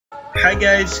Hi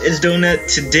guys, it's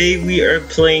Donut. Today we are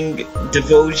playing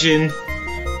Devotion,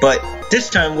 but this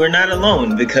time we're not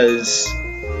alone because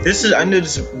I know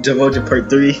this is Devotion part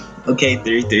 3. Okay,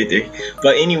 3.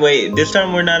 But anyway, this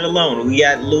time we're not alone. We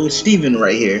got little Steven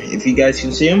right here. If you guys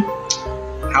can see him.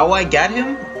 How I got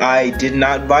him? I did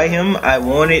not buy him. I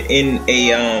won it in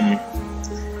a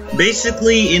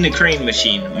basically in a crane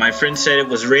machine. My friend said it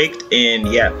was rigged,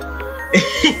 and yeah.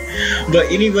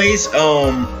 But anyways,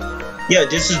 yeah,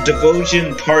 this is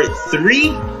Devotion part 3,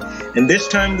 and this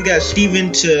time we got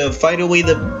Steven to fight away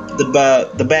the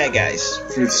bad guys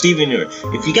for Steven Universe.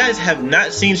 If you guys have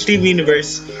not seen Steven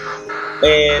Universe,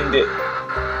 and if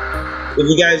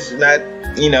you guys not,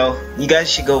 you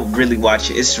guys should go really watch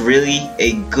it. It's really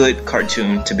a good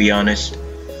cartoon, to be honest.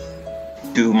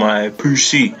 Do my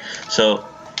PC. So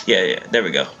yeah, there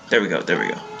we go.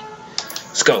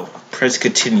 Let's go. Press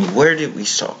continue. Where did we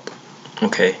stop?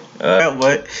 Okay.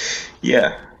 What?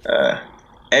 Yeah.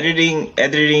 Editing.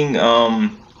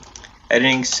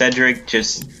 Cedric,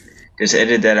 just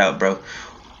edit that out, bro.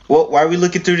 Well, why are we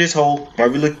looking through this hole? I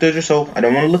don't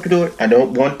want to look through it. I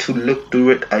don't want to look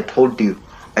through it. I told you.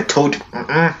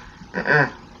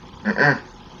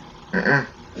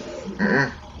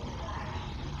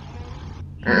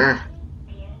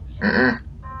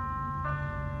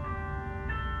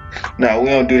 No, we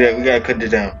don't do that. We gotta cut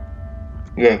this down.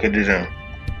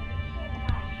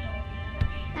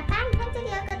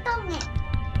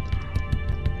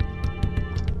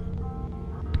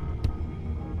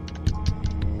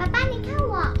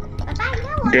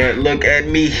 Dad, look at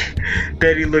me.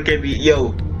 Daddy, look at me. Yo.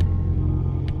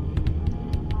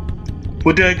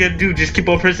 What do I gotta do? Just keep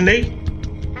on pressing A?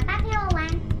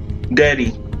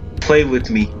 Daddy, play with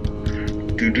me.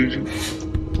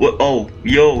 What? Oh,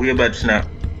 yo, we about to snap.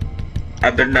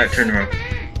 I better not turn around.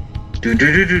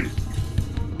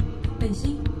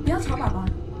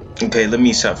 Okay, let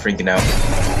me stop freaking out.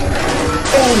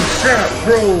 Oh, snap,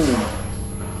 bro.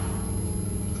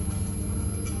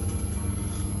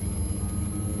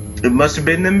 It must have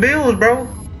been them bills, bro.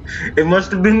 It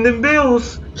must have been them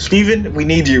bills. Steven, we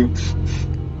need you.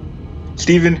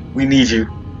 Steven, we need you.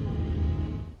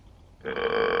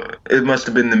 It must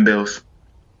have been them bills.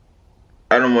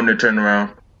 I don't want to turn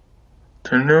around.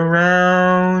 Turn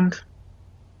around.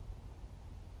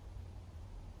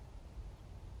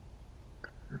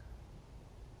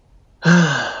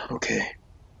 Okay.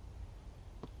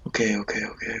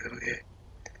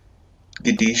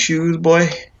 Get these shoes, boy.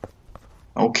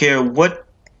 I don't care what.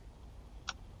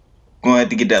 Gonna have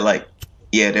to get that light.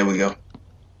 Yeah, there we go.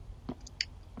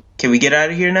 Can we get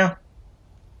out of here now?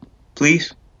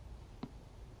 Please?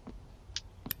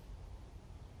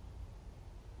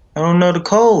 I don't know the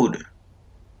code.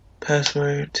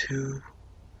 Password to.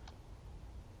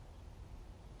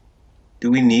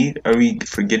 Are we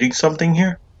forgetting something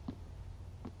here?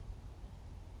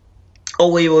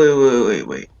 Oh,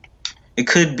 wait. It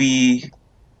could be.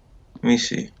 Let me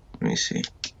see.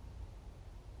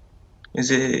 Is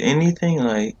it anything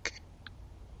like.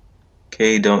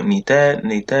 Okay, don't need that,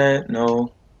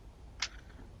 no.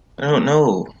 I don't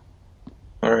know.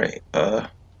 Alright,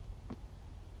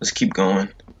 let's keep going.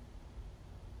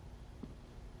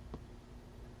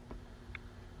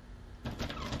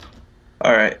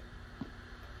 Alright.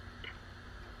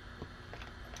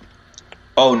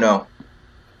 Oh no.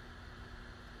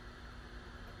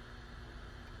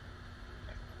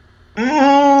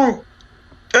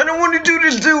 I don't want to do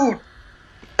this, dude.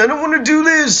 I don't want to do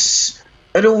this.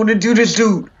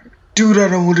 Dude. Dude, I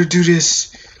don't want to do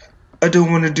this.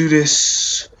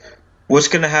 What's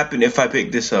gonna happen if I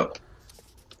pick this up?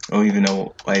 I don't even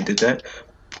know why I did that.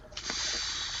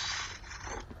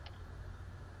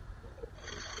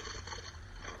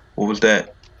 What was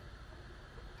that?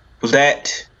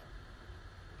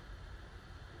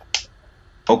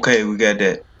 Okay, we got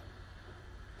that.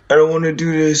 I don't want to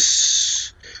do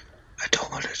this.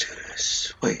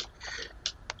 Wait.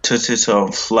 Touch this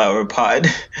flower pot.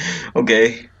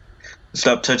 Okay.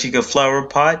 Stop touching a flower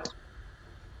pot.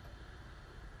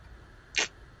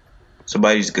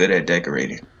 Somebody's good at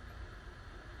decorating.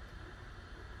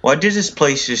 Why did this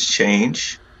place just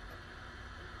change?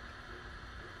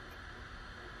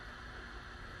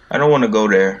 I don't want to go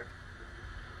there.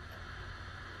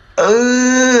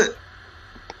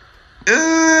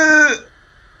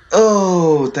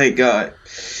 Oh, thank God.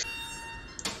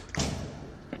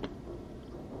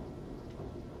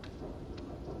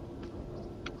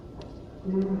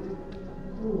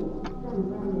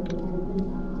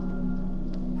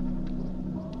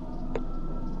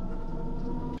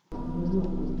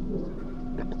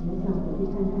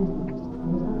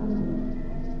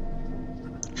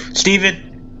 Steven,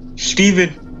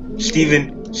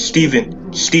 Steven,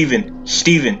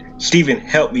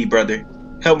 help me, brother.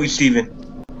 Help me, Steven.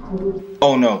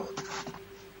 Oh no.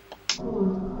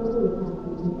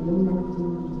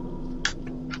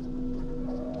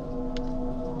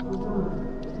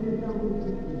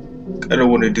 I don't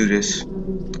want to do this.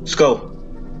 Let's go.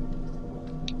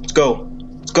 Let's go.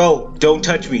 Let's go. Don't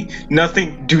touch me.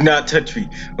 Nothing. Do not touch me.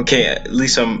 Okay, at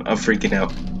least I'm freaking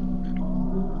out.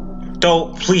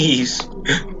 Don't, please.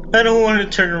 I don't want to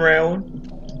turn around.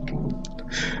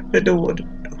 I don't want to.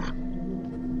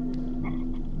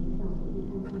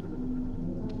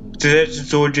 Did that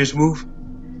door just move?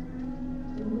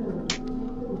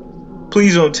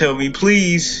 Please don't tell me.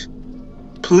 Please.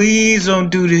 Please don't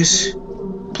do this.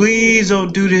 Please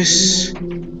don't do this.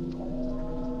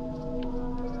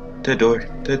 That door.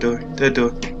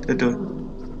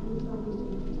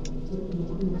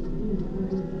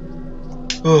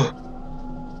 Oh,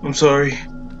 I'm sorry.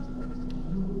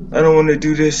 I don't want to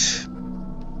do this.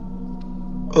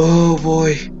 Oh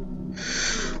boy.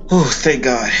 Oh, thank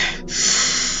God.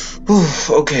 Oh,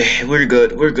 okay, we're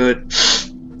good.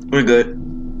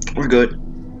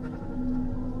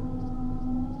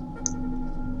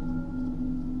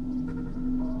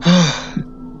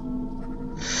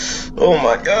 Oh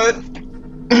my God.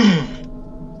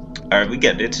 Alright, we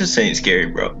got it. This ain't scary,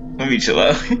 bro. Let me chill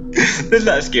out. This is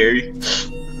not scary.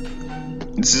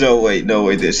 No way,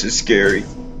 this is scary.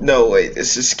 No way,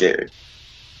 this is scary.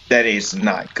 That is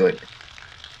not good.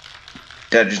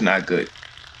 That is not good.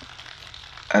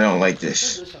 I don't like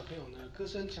this.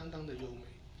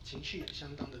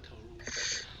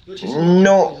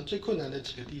 No.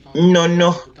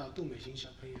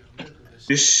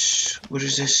 This, what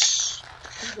is this?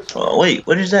 Oh, wait,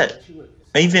 what is that?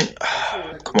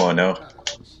 Come on now. I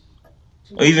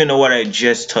don't even know what I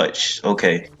just touched.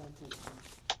 Okay.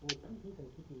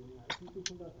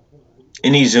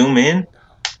 Any zoom in?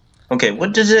 Okay,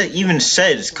 what does it even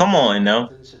says? Come on now.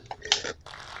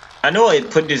 I know I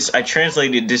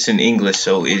translated this in English,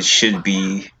 so it should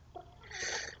be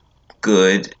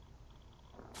good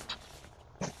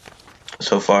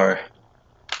so far.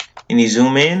 Any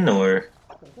zoom in or?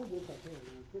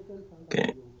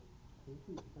 Okay.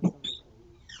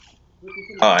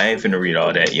 Oh, I ain't finna read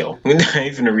all that, yo. I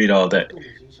ain't finna read all that.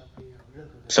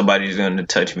 Somebody's gonna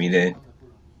touch me then.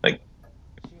 Like.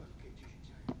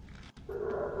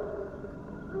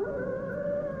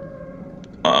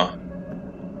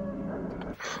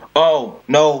 Oh,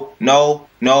 no.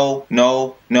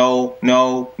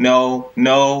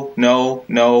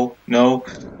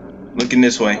 Looking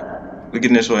this way.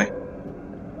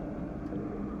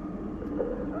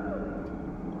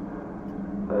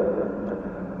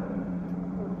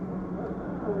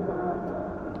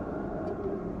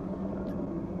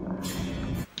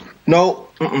 No.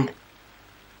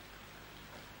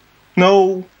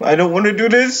 No, I don't want to do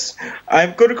this.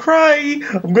 I'm gonna cry.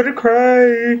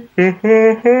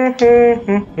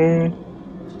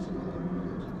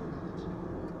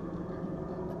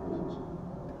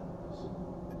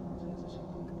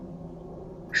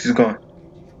 She's gone.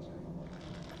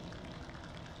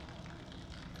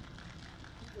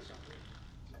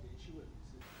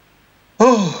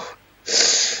 Oh,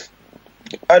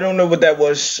 I don't know what that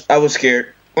was. I was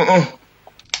scared.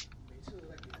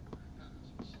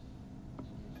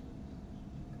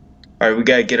 Alright, we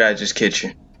gotta get out of this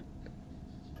kitchen.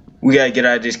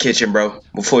 Bro,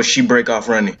 before she break off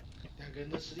running.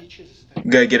 We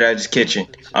gotta get out of this kitchen.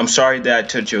 I'm sorry that I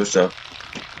touched your stuff.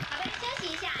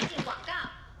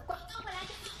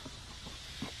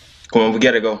 Come on, we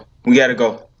gotta go. Oh, we gotta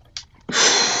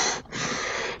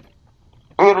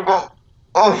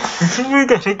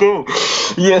go.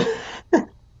 Yeah.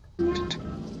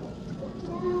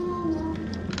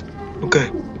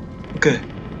 Okay.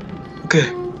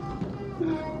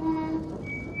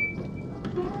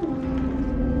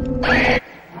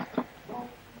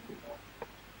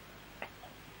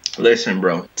 Listen,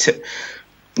 bro.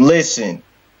 Listen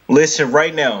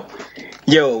right now.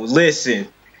 Yo, listen.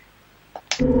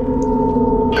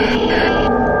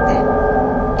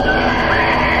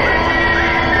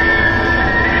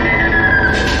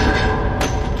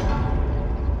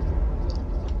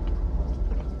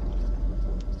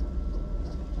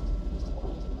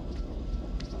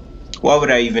 Why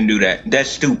would I even do that? That's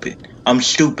stupid. I'm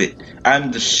stupid.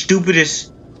 I'm the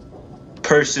stupidest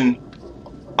person.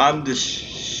 I'm the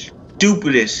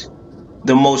stupidest,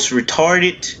 the most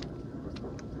retarded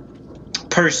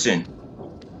person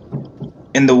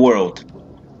in the world.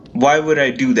 Why would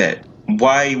I do that? I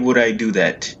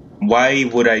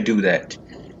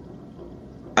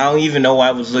don't even know why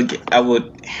I was looking. I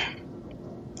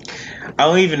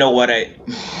don't even know what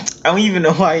I don't even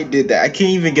know why I did that. I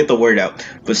can't even get the word out.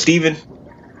 But Steven,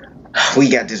 we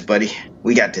got this, buddy.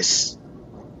 We got this.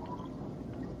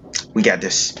 We got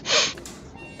this.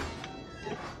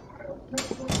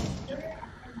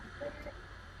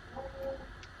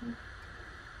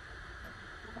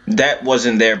 That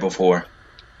wasn't there before.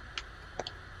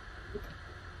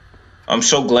 I'm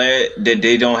so glad that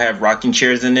they don't have rocking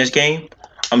chairs in this game.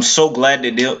 I'm so glad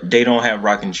that they don't have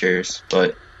rocking chairs.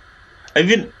 But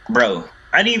even, bro,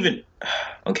 I didn't even.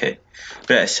 Okay,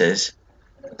 that says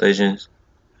Legends.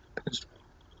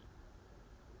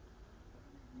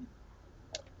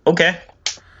 Okay,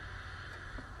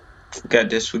 we got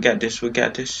this. We got this. We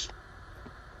got this.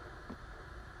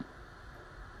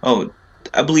 Oh,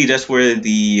 I believe that's where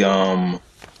the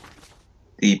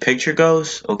picture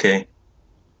goes. Okay.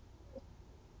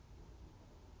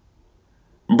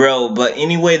 Bro, but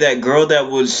anyway, that girl that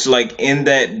was like in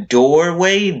that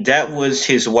doorway, that was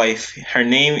his wife. Her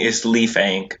name is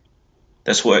FANG.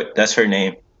 That's her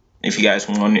name. If you guys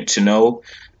wanted to know,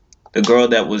 the girl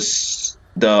that was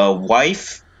the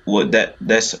wife,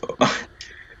 that's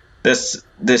that's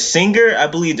the singer. I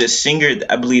believe the singer.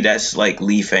 I believe that's like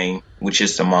FANG, which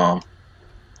is the mom.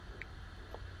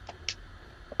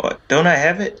 Oh, don't I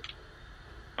have it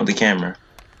on the camera?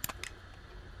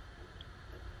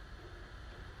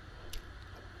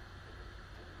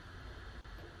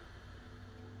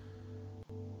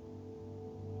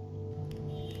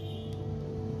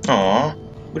 Aw,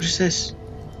 what is this?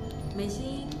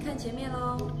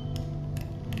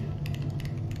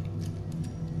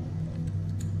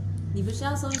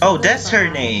 Oh, that's her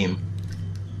name.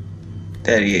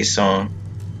 Daddy A song.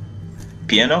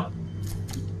 Piano?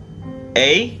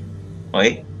 A?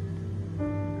 Wait.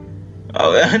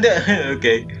 Oh,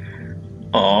 okay.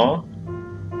 Aw.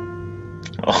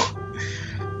 Oh.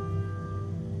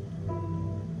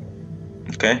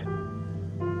 Okay.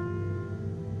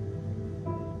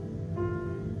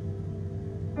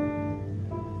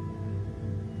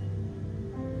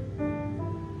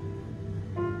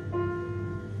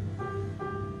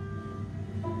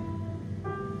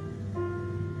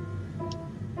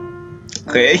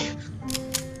 Okay.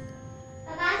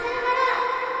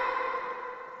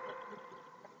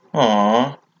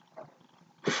 Aww.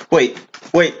 Wait.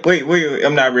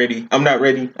 I'm not ready. I'm not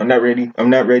ready. I'm not ready. I'm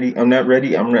not ready. I'm not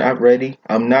ready. I'm not ready.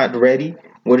 I'm not ready.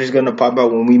 What is gonna pop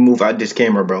out when we move out this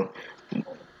camera, bro?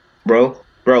 Bro.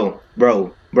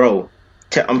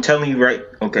 I'm telling you right.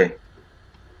 Okay.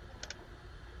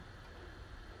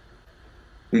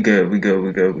 We good. We good.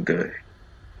 We good. We good.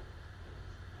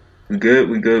 We good.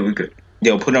 We good. We good.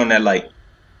 Yo, put on that light.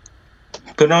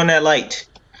 Put on that light.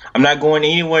 I'm not going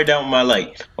anywhere down with my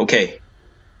light. Okay.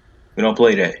 We don't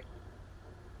play that.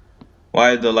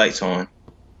 Why are the lights on?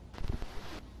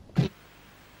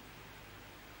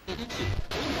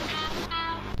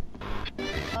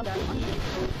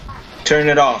 Turn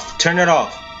it off. Turn it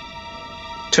off.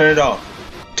 Turn it off.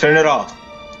 Turn it off.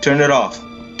 Turn it off.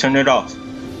 Turn it off.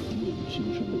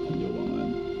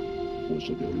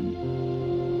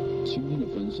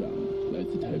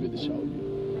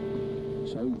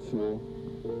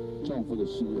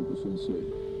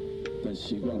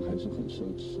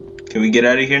 Can we get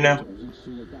out of here now?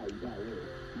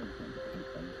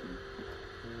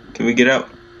 Can we get out?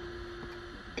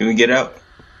 Can we get out?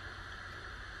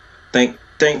 Thank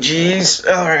jeez.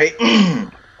 All right.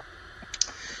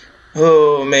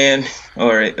 Oh man.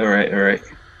 All right.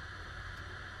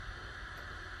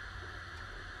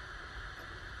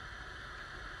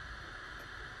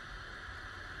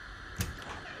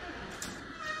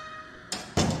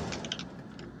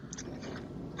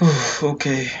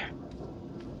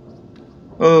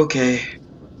 Okay.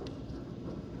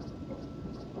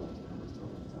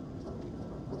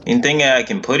 Anything I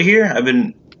can put here? I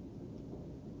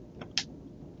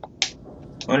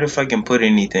wonder if I can put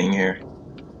anything here.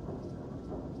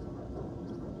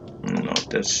 No,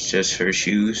 that's just her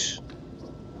shoes.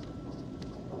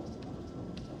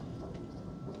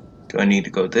 Do I need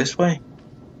to go this way?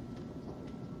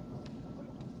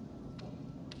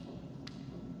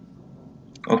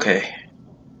 Okay.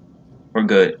 We're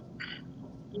good.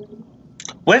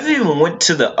 We haven't even went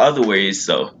to the other ways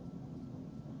though.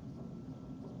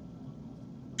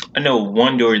 I know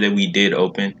one door that we did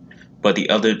open, but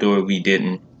the other door we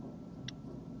didn't.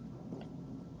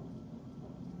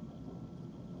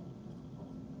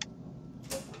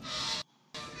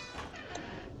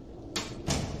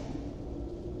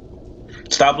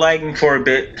 Stop lagging for a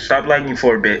bit. Stop lagging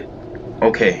for a bit.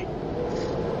 Okay.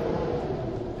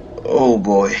 Oh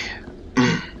boy.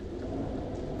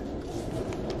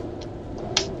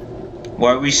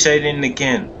 Why are we setting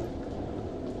again?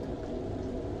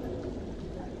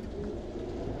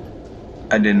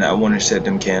 I did not want to set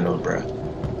them candles, bro.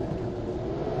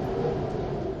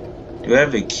 Do I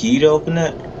have a key to open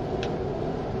that?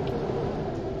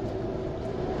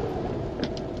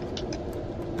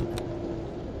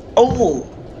 Oh!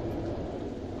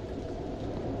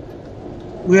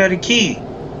 We had a key.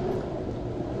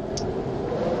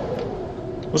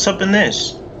 What's up in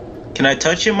this? Can I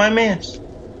touch it, my mans?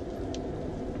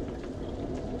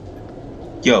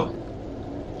 Yo.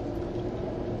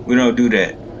 We don't do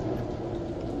that.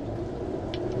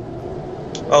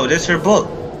 Oh, this is her book.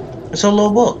 It's a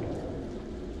little book.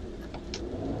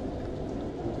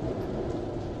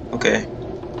 Okay.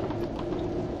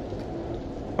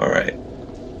 Alright.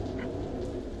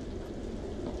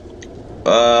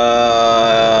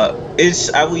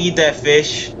 I will eat that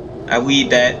fish. I will eat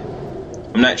that.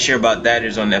 I'm not sure about that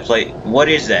is on that plate. What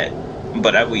is that?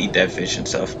 But I will eat that fish and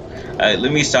stuff. Alright,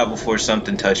 let me stop before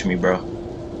something touch me, bro.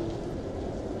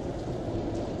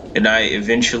 And I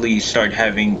eventually start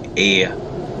having a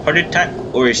heart attack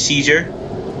or a seizure.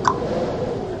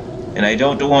 And I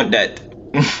don't want that.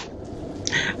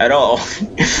 At all.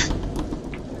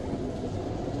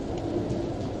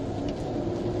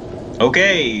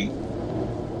 Okay.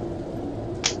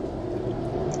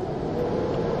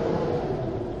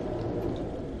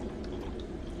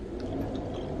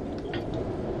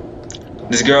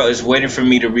 This girl is waiting for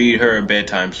me to read her a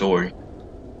bedtime story.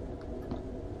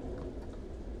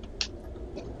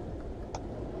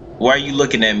 Why are you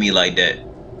looking at me like that?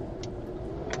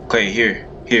 Okay, here.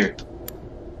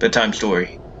 Bedtime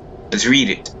story. Let's read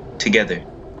it together.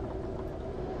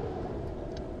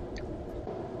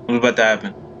 What's about to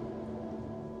happen?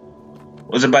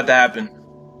 What's about to happen?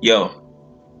 Yo.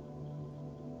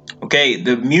 Okay,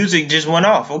 the music just went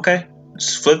off. Okay.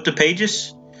 Let's flip the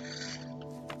pages.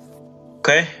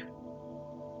 Okay.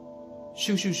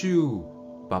 咻咻咻！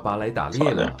爸爸来打猎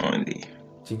了。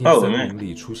今天 Oh 森 man, 林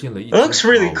里出现了一 it looks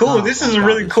really cool. This is a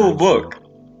really cool book.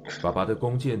 爸爸的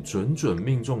弓箭准准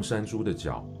命中山猪的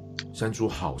脚，山猪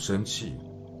好生气，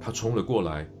他冲了过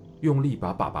来，用力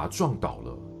把爸爸撞倒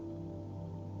了。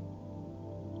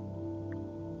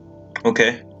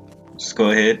Okay, let's go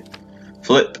ahead.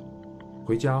 Flip.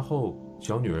 回家后，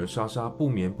小女儿莎莎不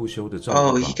眠不休的照顾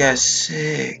Oh, 爸 he 爸， got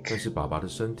sick. 但是爸爸的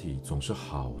身体总是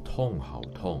好痛好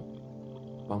痛，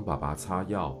帮爸爸擦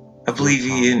药。 I believe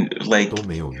he like 都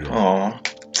没有用。 Aw.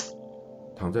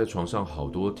 躺在床上好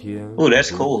多天， Oh,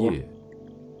 that's 好多 cool. 夜，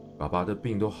爸爸的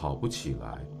病都好不起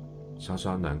来，莎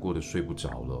莎难过的睡不着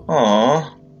了。 Aw.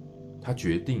 她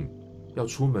决定要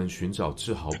出门寻找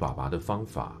治好爸爸的方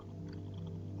法。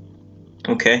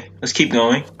 Okay, let's keep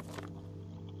going.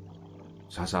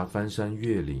 莎莎翻山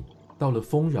越岭，到了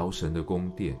丰饶神的宫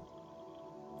殿。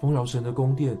丰饶神的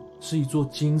宫殿是一座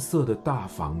金色的大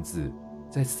房子，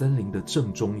在森林的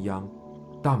正中央，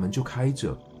大门就开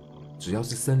着，只要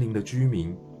是森林的居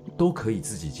民都可以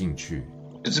自己进去。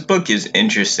 This book is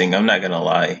interesting, I'm not gonna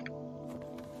lie.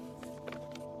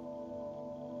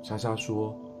 莎莎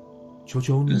说：“求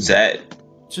求你 That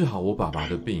治好我爸爸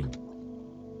的病。”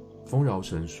丰饶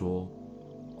神说：“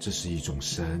这是一种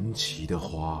神奇的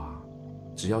花，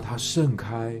只要它盛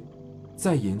开，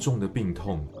再严重的病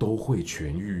痛都会痊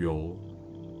愈哦。”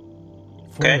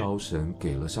 丰饶神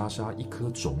给了莎莎一颗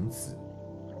种子，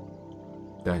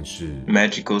但是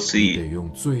magical 你 seed. 得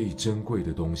用最珍贵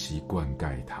的东西灌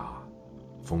溉它。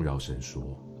丰饶神说。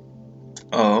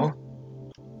 Oh.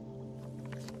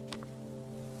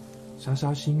 莎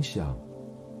莎心想，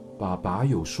爸爸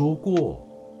有说过，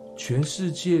全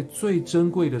世界最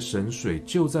珍贵的神水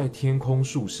就在天空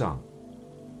树上。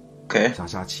 Okay. 莎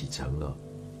莎启程了，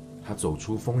她走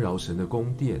出丰饶神的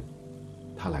宫殿，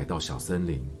她来到小森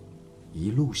林，一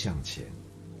路向前。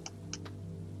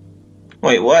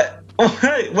 Wait, what?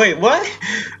 Wait, what?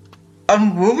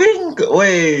 I'm moving?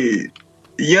 Wait.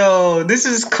 Yo, this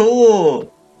is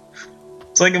cool.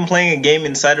 It's like I'm playing a game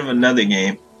inside of another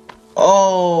game.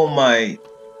 Oh my.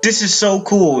 This is so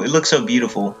cool. It looks so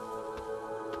beautiful.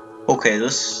 Okay,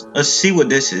 let's see what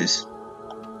this is.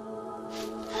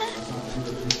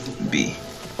 B.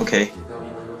 Okay.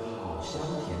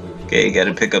 Okay,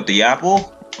 gotta pick up the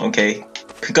apple. Okay.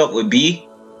 Pick up with B.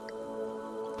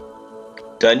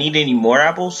 Do I need any more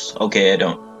apples? Okay, I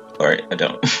don't. Alright, I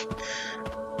don't.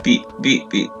 B.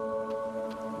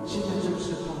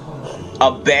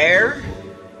 A bear?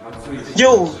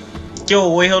 Yo,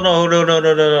 wait, hold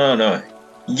on.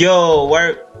 Yo,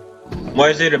 why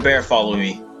is there a bear following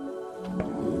me?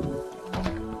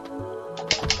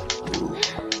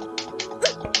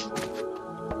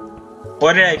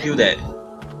 Why did I do that?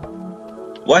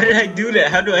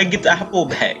 How do I get the apple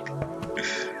back?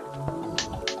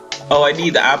 Oh, I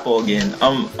need the apple again.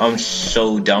 I'm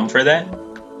so dumb for that.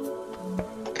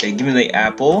 Okay, give me the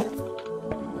apple.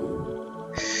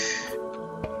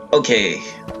 Okay,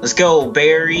 let's go,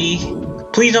 Barry.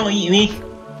 Please don't eat me.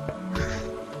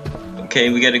 Okay,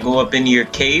 we gotta go up into your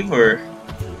cave, or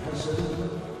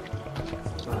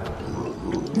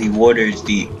the water is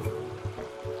deep.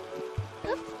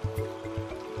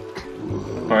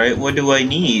 Alright, what do I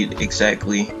need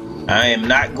exactly? I am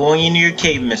not going into your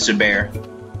cave, Mr. Bear.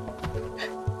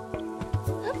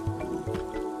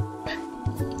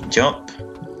 Jump.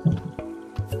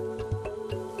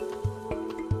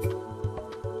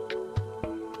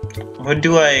 What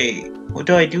do I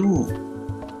do?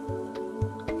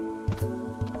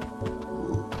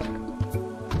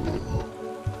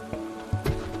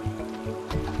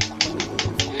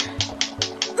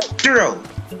 Throw.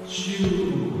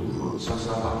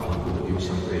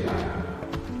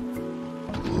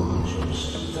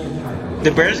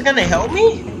 The bear's gonna help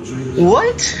me?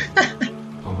 What?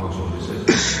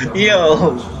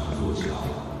 Yo.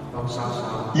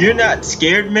 You're not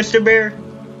scared, Mr. Bear?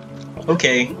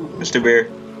 Okay, Mr. Bear.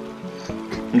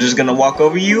 I'm just gonna walk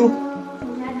over you.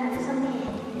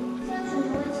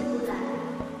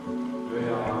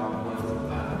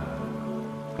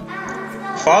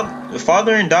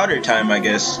 Father and daughter time, I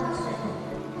guess.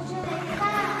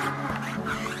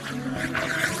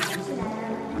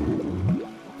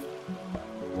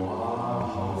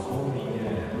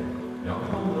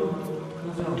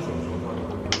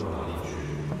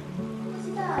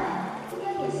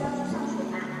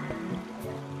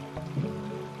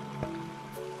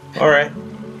 Alright.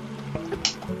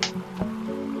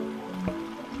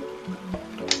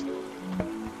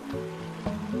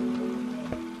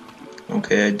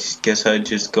 Okay, I guess I'd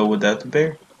just go without the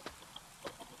bear.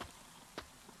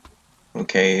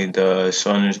 Okay, the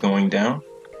sun is going down.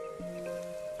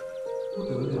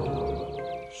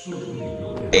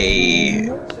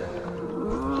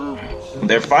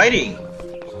 They're fighting.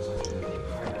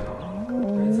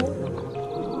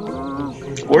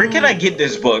 Where can I get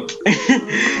this book?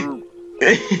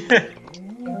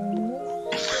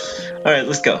 Alright,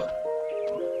 let's go.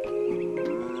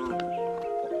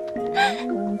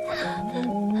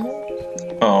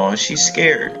 Oh, she's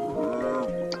scared.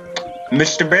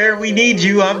 Mr. Bear, we need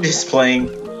you. I'm just playing.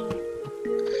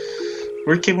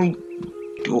 Where can we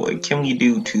do? What can we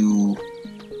do to?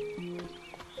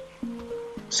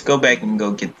 Let's go back and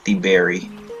go get the berry.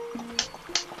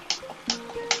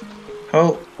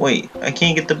 Oh, wait, I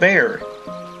can't get the bear.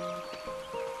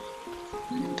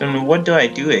 Then what do I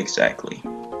do exactly?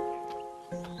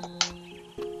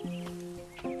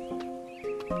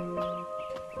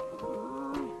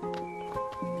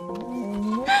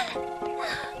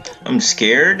 I'm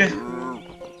scared.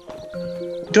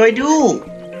 What do I do?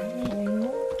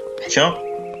 Jump.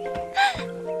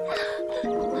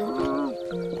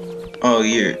 Oh,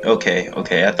 you're okay.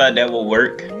 Okay, I thought that would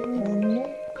work.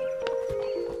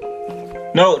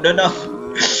 No, no,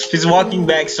 no. He's walking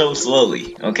back so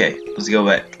slowly. Okay, let's go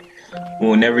back.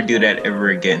 We'll never do that ever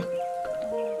again.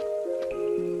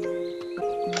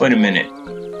 Wait a minute.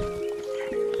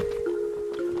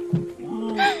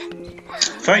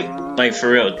 Like for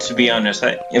real, to be honest,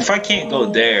 if I can't go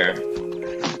there,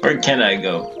 where can I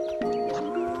go?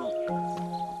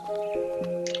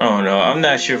 Oh no, I'm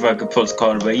not sure if I could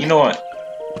postcard it, but you know what?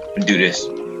 I'll do this.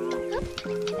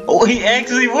 Oh, he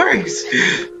actually works!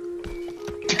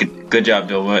 Good job,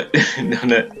 though, but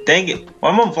no, dang it. Why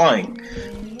am I flying?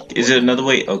 Is it another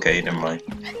way? Okay, never mind.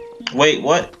 Wait,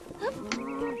 what?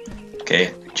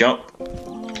 Okay, jump.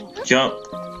 Jump.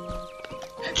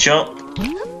 Jump.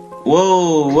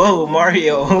 Whoa, whoa,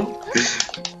 Mario.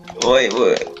 Wait,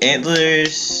 what?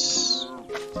 Antlers.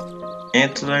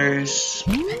 Antlers.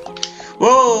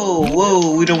 Whoa,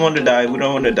 whoa, we don't want to die. We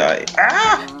don't want to die.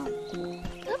 Ah!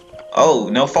 Oh,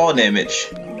 no fall damage.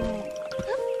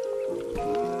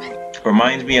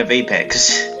 Reminds me of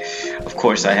Apex. Of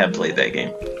course, I have played that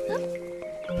game.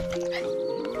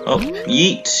 Oh,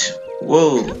 yeet.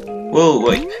 Whoa. Whoa,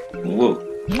 wait. Whoa.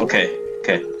 Okay,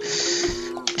 okay.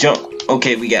 Jump.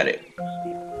 Okay, we got it.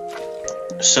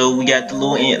 So we got the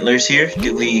little antlers here.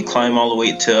 Did we climb all the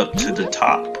way up to the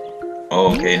top?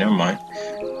 Oh, okay, never mind.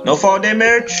 No fall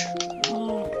damage.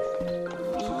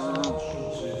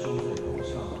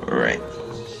 Right.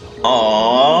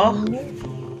 Aww.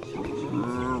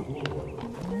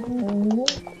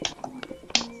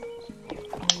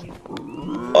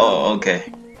 Oh,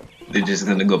 okay. They're just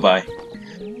gonna go by.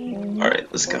 Alright,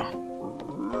 let's go.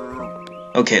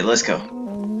 Okay, let's go.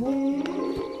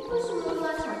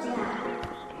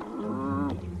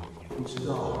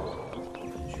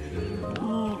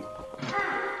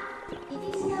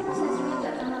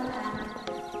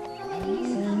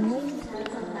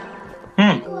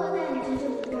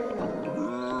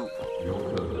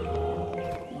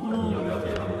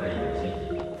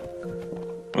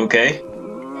 Okay.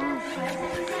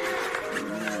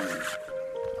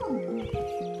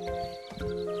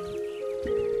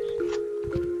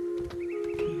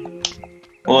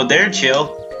 Well, they're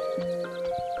chill.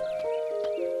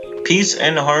 Peace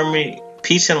and harmony,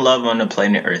 peace and love on the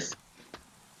planet Earth.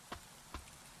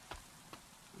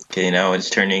 Okay, now it's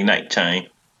turning nighttime.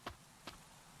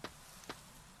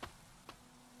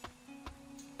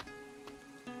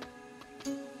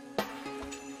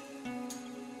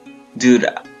 Dude,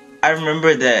 I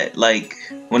remember that, like,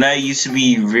 when I used to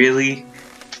be really...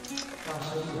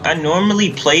 I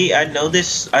normally play, I know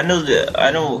this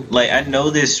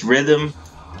rhythm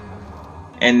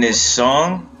and this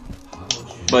song,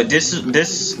 but this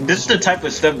is the type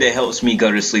of stuff that helps me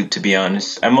go to sleep, to be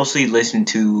honest. I mostly listen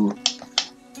to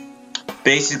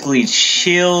basically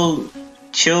chill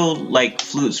like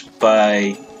flutes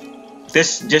by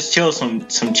just chill some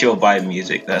chill vibe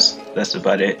music. That's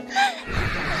about it.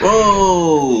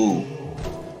 Whoa!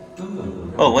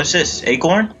 Oh, what's this?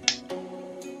 Acorn?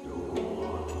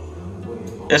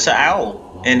 That's an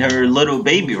owl and her little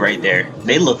baby right there.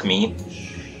 They look mean.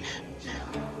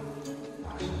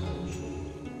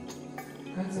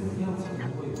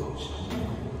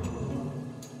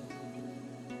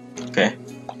 Okay,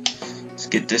 let's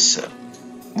get this up.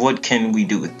 What can we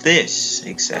do with this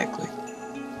exactly?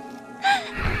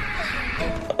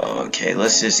 Okay,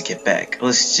 let's just get back.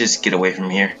 Let's just get away from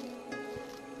here.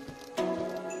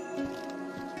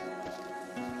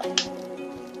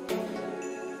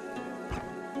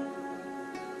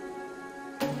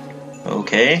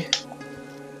 Okay.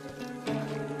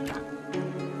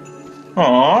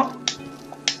 Aww.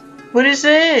 What is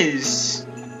this?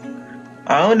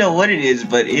 I don't know what it is,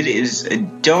 but it is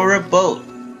adorable.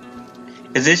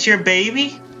 Is this your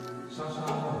baby?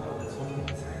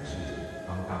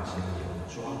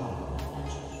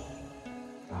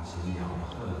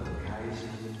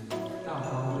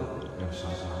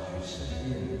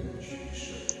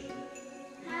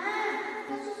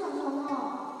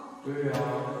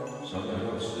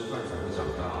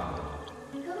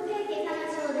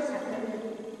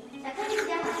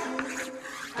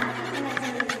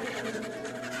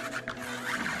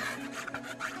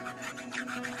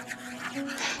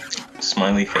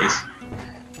 Smiley face.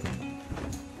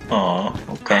 Aw,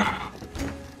 okay.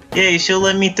 Yay, she'll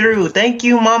let me through. Thank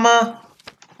you, Mama.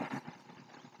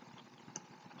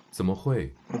 怎么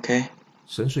会 Okay.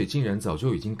 神水竟然早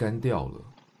就已经干掉了，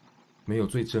没有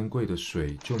最珍贵的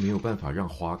水，就没有办法让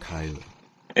花开了。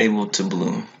Able to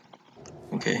bloom.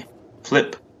 Okay.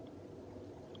 Flip.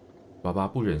 爸爸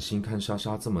不忍心看莎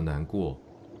莎这么难过，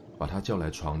把她叫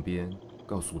来床边，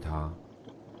告诉她：“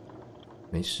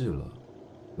没事了，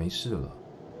没事了，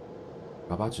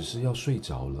爸爸只是要睡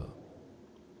着了。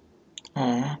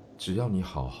只要你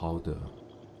好好的，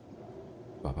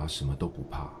爸爸什么都不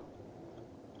怕。”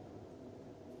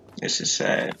 This is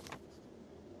sad.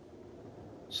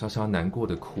 莎莎难过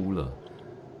的哭了，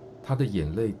她的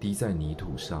眼泪滴在泥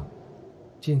土上，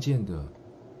渐渐的，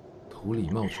土里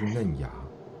冒出嫩芽，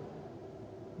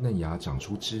嫩芽长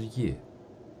出枝叶，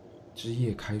枝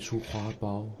叶开出花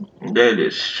苞。That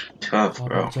is tough, 花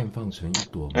bro. 苞绽放成一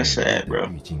朵美丽的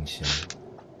郁金香。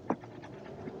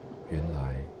原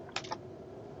来，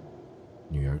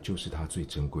女儿就是她最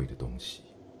珍贵的东西。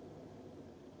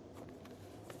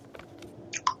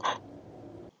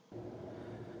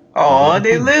Oh,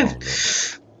 they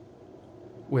lived.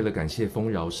 为了感谢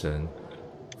丰饶神，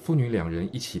父女两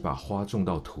人一起把花种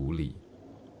到土里。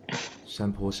山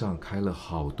坡上开了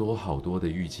好多好多的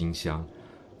郁金香，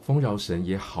丰饶神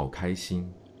也好开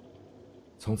心。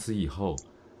从此以后，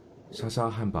莎莎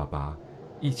和爸爸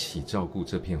一起照顾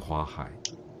这片花海，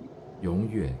永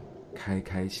远开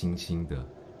开心心的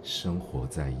生活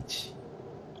在一起。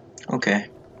Okay.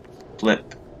 Flip.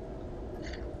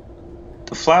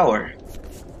 The flower.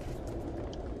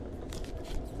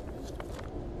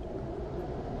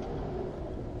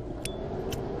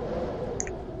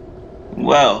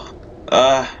 Well,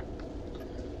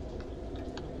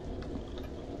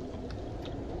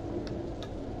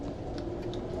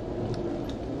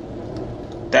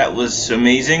 that was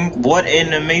amazing. What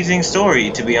an amazing story,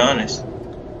 to be honest.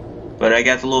 But I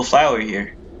got the little flower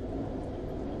here.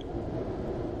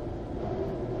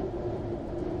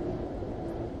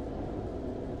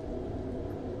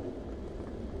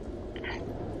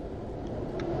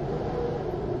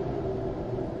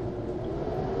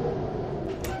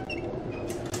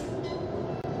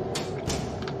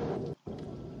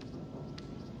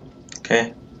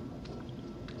 Okay.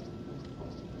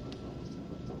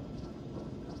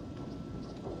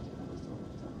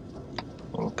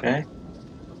 Okay.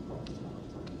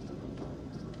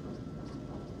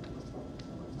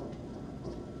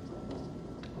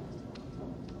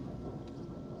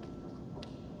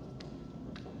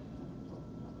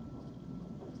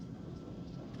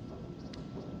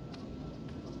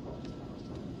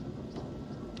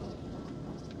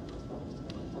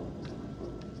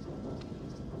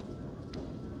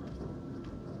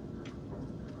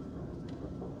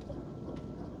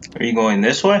 Are you going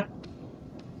this way?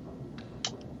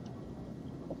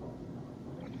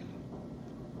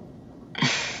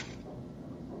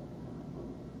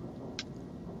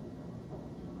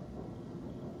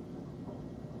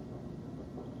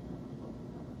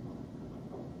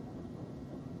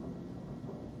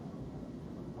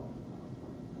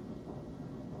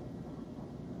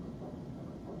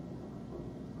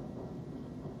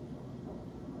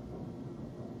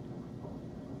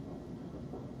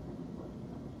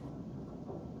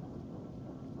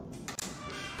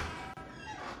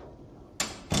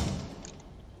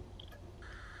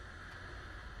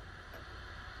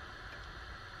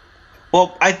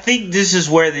 Well, I think this is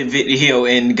where the video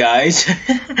ends, guys.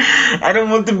 I don't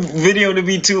want the video to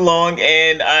be too long,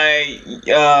 and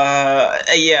yeah,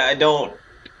 I don't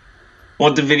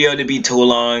want the video to be too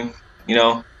long, you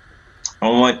know. I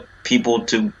don't want people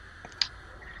to,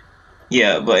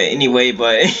 yeah, but anyway,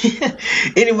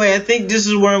 anyway, I think this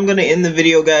is where I'm gonna end the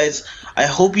video, guys. I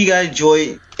hope you guys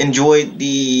enjoyed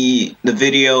the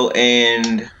video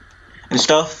and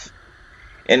stuff.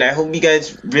 And I hope you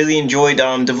guys really enjoyed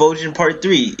Devotion Part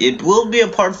 3. It will be a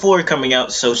Part 4 coming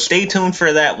out, so stay tuned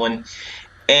for that one.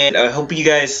 And I hope you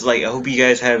guys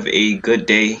have a good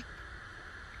day.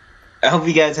 I hope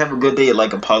you guys have a good day,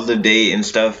 like a positive day and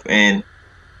stuff. And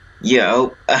yeah,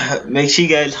 make sure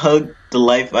you guys hug the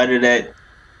life out of that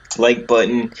like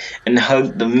button and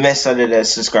hug the mess out of that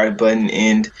subscribe button.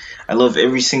 And I love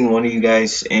every single one of you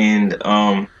guys. And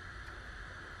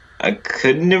I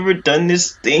could never done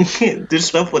this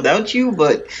stuff without you,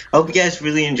 but I hope you guys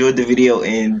really enjoyed the video,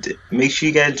 and make sure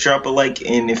you guys drop a like,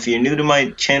 and if you're new to my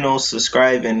channel,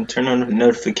 subscribe and turn on the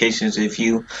notifications if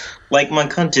you like my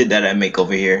content that I make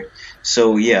over here.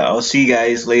 So yeah, I'll see you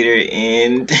guys later,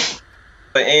 and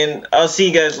I'll see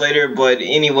you guys later, but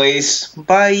anyways,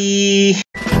 bye.